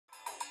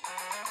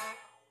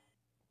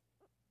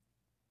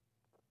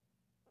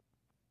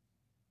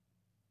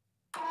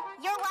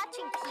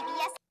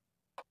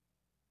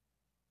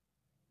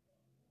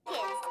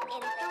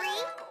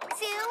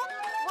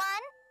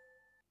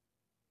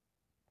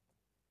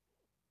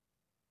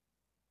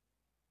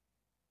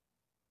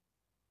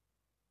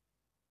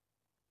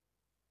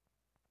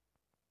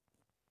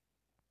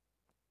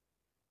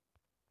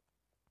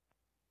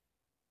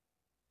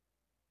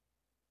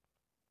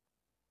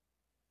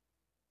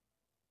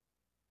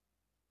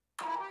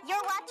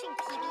watching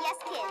PBS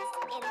Kids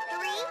in 3,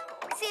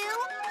 2,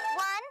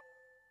 1.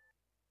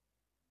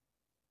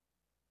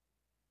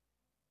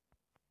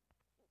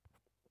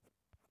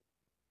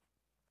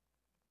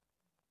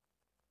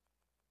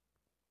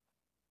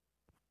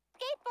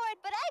 Skateboard,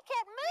 but I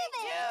can't move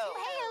it.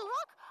 Hey,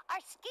 look,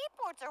 our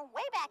skateboards are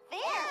way back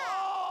there.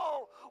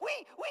 Oh,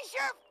 we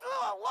sure flew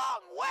a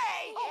long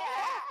way.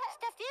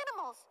 Stuffed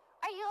animals,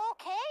 are you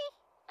okay?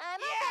 I'm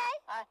okay.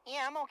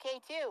 Yeah, I'm okay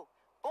too.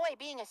 Boy,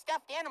 being a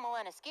stuffed animal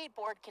on a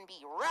skateboard can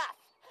be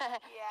rough.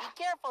 Be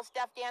careful,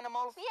 stuffed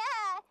animals.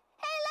 Yeah.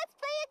 Hey, let's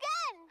play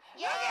again.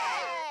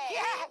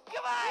 Yeah,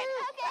 come on.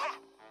 Okay.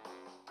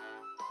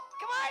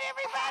 Come on,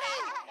 everybody.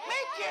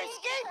 Make your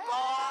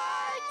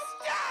skateboard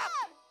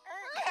stop.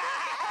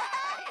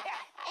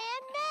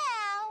 And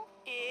now,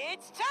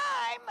 It's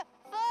time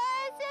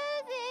for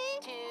Susie.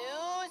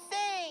 To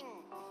sing.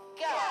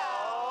 Go,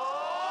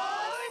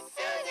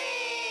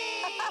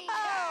 Susie.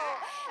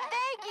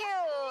 Thank you.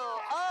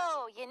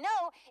 Oh, you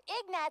know,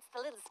 Ignaz, the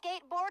little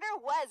skateboarder,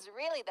 was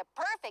really the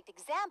perfect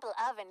example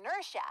of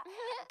inertia.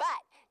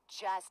 But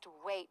just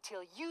wait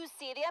till you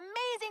see the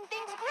amazing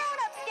things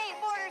grown-up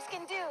skateboarders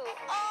can do,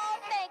 all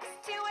thanks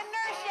to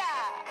inertia.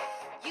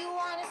 You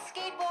want to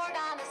skateboard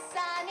on a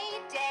sunny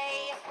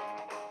day.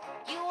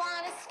 You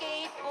want to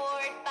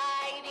skateboard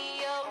by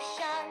the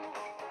ocean.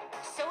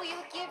 So you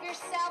give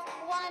yourself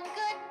one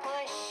good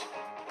push.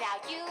 Now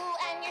you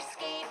and your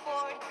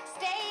skateboard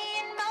stay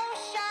in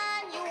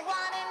motion. You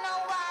want to know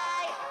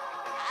why?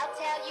 I'll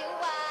tell you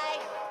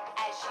why.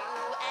 As you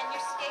and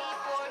your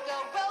skateboard go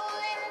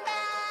rolling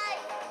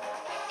by.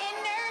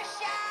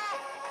 Inertia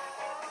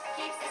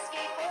keeps the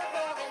skateboard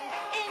rolling.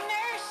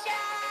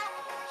 Inertia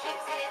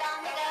keeps it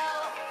on the go.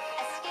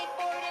 A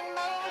skateboard in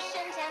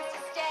motion tends to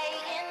stay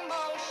in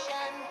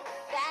motion.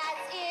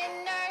 That's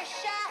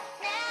inertia.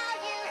 Now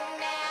you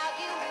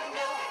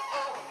know.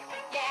 Oh,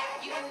 yeah,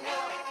 you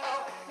know.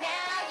 Oh,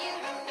 now you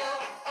know.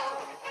 Oh,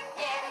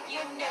 yeah,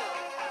 you know.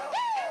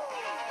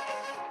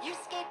 Woo! You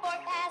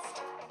skateboard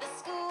past the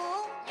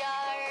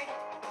schoolyard,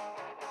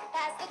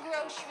 past the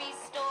grocery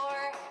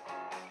store.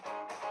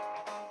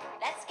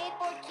 That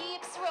skateboard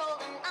keeps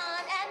rolling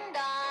on and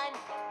on.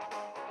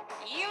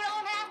 You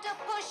don't have to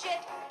push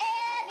it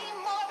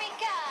anymore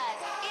because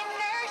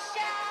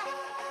inertia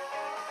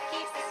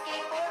keeps the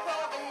skateboard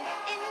rolling.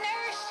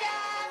 Inertia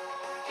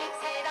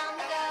keeps it on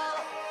the go.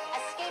 A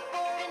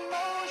skateboard in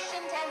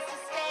motion tends to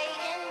stay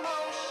in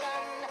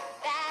motion.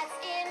 That's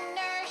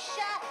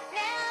inertia.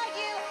 Now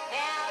you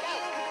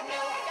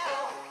know.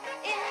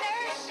 Inertia.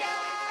 Inertia.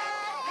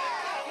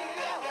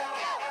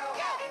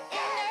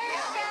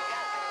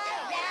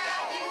 Now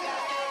you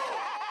know.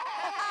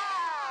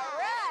 All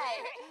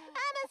right.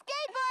 I'm a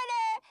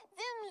skateboarder.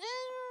 Zoom,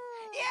 zoom.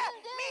 Yeah,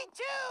 me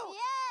too.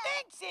 Yeah.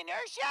 Thanks,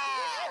 Inertia.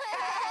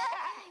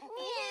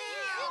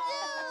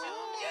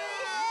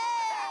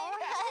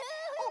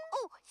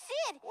 Oh,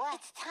 Sid, What?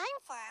 it's time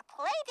for our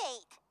play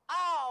date.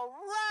 all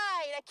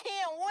right, I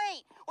can't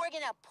wait. We're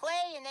going to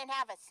play and then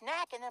have a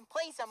snack and then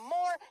play some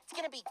more. It's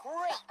going to be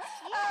great.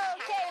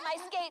 Okay, my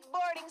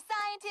skateboarding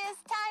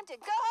scientists, time to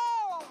go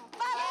home.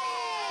 Follow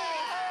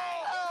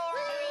me.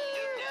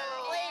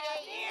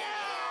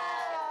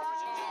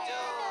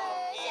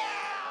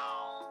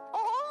 Oh,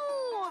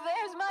 oh,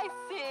 there's my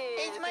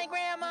Sid. It's my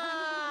grandma.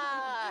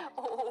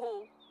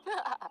 Oh.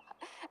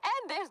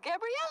 And there's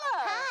Gabriella.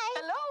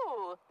 Hi.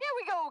 Hello. Here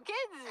we go,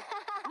 kids.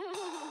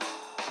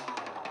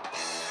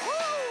 Woo!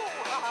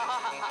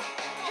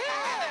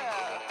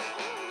 Yeah.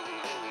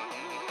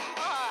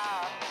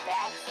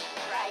 That's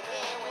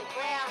driving with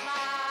grandma.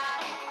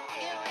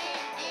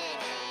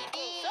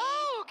 So,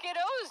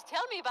 kiddos,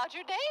 tell me about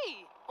your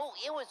day. Oh,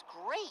 it was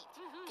great.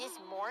 This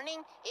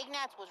morning,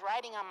 Ignaz was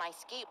riding on my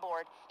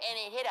skateboard and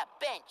it hit a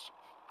bench.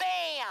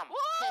 Bam!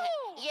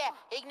 Whoa! Yeah,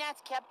 Ignaz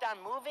kept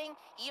on moving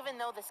even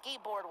though the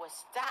skateboard was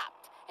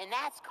stopped. And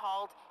that's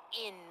called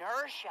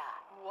inertia.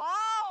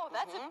 Wow,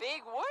 that's a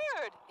big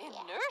word.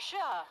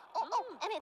 Inertia. And